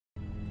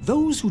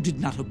Those who did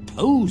not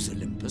oppose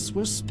Olympus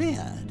were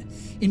spared,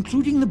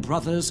 including the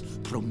brothers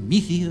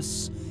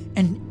Prometheus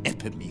and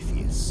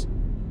Epimetheus.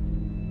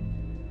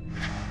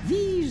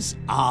 These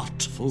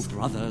artful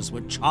brothers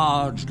were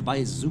charged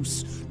by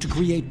Zeus to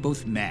create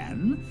both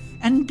man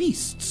and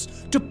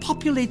beasts to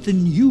populate the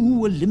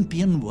new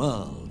Olympian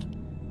world.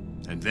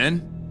 And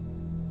then?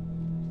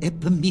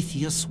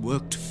 Epimetheus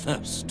worked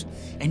first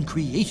and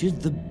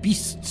created the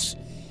beasts.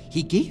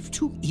 He gave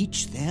to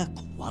each their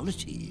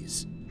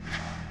qualities.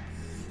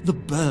 The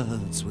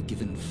birds were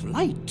given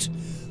flight,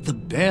 the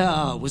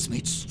bear was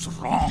made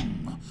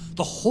strong,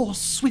 the horse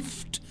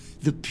swift,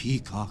 the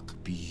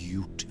peacock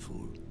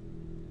beautiful.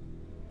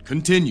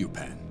 Continue,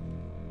 Pan.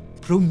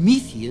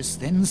 Prometheus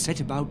then set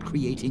about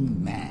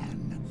creating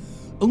man,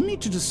 only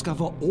to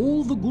discover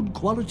all the good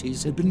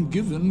qualities had been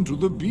given to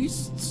the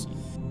beasts.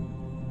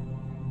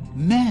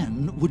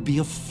 Man would be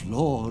a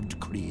flawed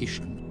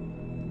creation.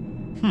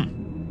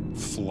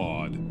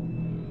 Flawed.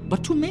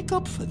 But to make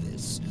up for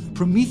this,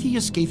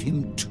 Prometheus gave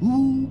him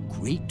two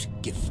great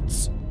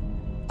gifts: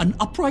 an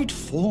upright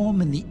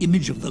form in the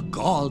image of the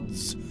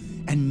gods,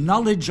 and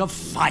knowledge of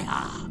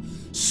fire,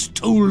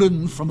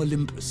 stolen from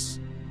Olympus.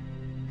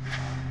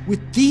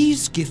 With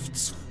these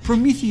gifts,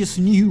 Prometheus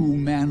knew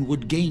man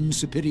would gain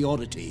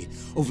superiority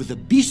over the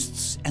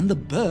beasts and the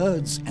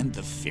birds and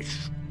the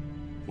fish.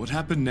 What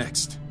happened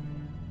next?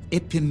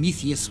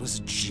 Epimetheus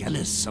was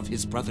jealous of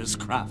his brother's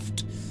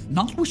craft,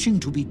 not wishing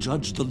to be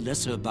judged the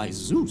lesser by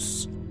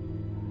Zeus.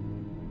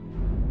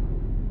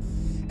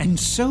 And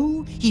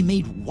so he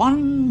made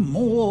one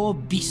more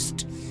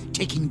beast,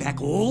 taking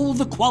back all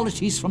the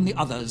qualities from the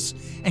others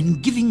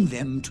and giving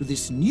them to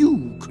this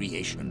new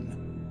creation.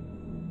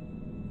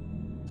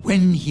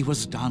 When he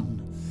was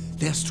done,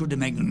 there stood a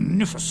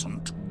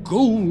magnificent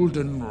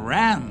golden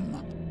ram.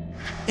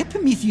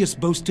 Epimetheus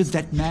boasted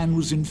that man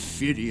was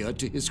inferior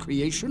to his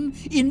creation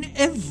in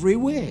every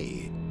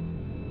way.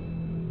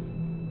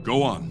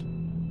 Go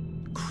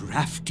on.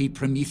 Crafty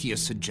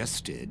Prometheus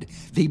suggested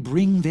they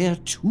bring their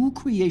two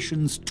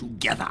creations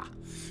together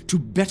to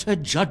better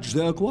judge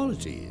their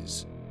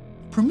qualities.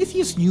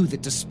 Prometheus knew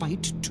that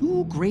despite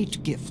two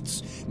great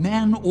gifts,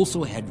 man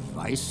also had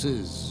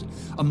vices,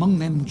 among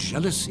them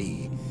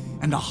jealousy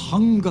and a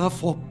hunger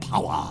for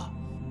power.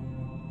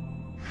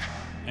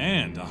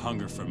 And a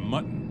hunger for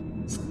mutton.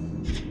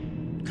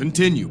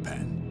 Continue,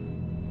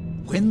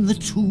 Pan. When the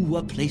two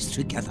were placed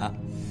together,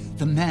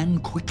 the man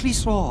quickly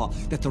saw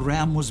that the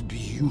ram was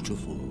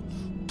beautiful,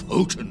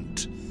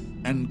 potent,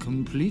 and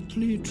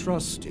completely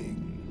trusting.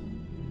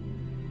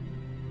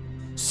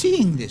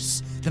 Seeing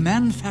this, the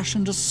man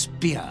fashioned a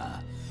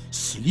spear,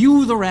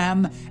 slew the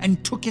ram,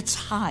 and took its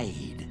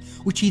hide,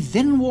 which he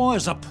then wore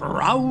as a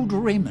proud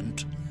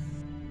raiment.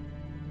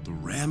 The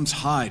ram's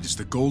hide is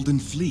the Golden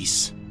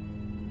Fleece.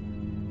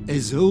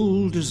 As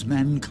old as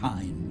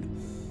mankind,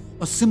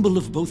 a symbol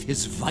of both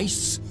his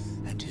vice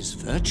and his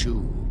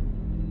virtue.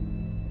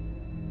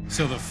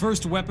 So the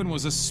first weapon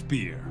was a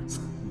spear.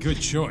 Good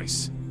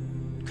choice.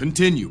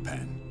 Continue,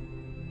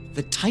 Pan.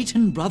 The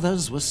Titan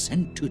brothers were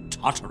sent to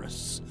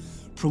Tartarus,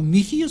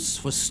 Prometheus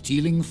for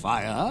stealing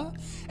fire,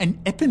 and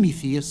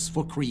Epimetheus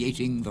for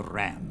creating the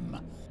ram.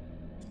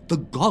 The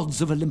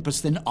gods of Olympus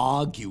then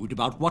argued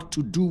about what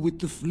to do with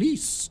the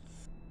fleece.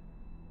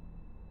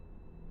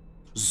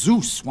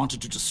 Zeus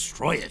wanted to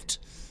destroy it,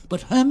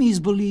 but Hermes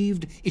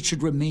believed it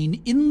should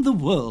remain in the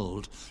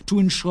world to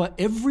ensure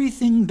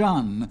everything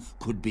done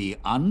could be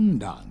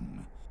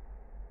undone.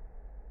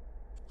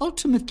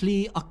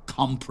 Ultimately, a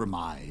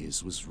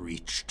compromise was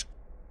reached.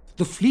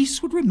 The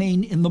fleece would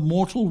remain in the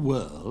mortal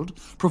world,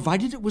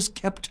 provided it was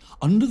kept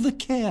under the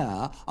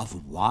care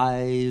of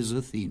wise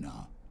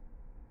Athena.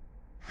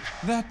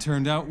 That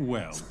turned out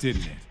well,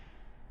 didn't it?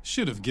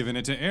 Should have given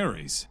it to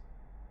Ares.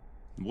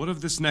 What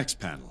of this next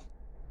panel?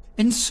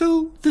 And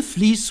so the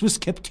fleece was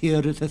kept here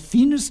at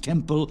Athena's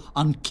temple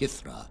on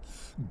Kithra,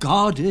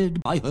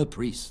 guarded by her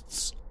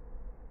priests.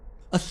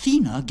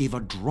 Athena gave a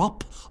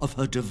drop of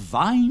her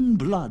divine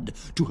blood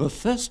to her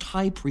first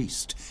high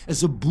priest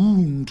as a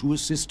boon to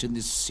assist in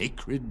this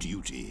sacred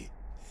duty.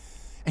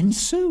 And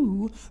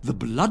so the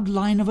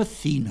bloodline of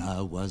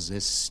Athena was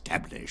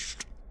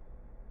established.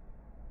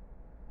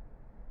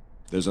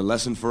 There's a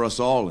lesson for us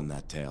all in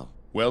that tale.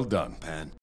 Well done, Pan.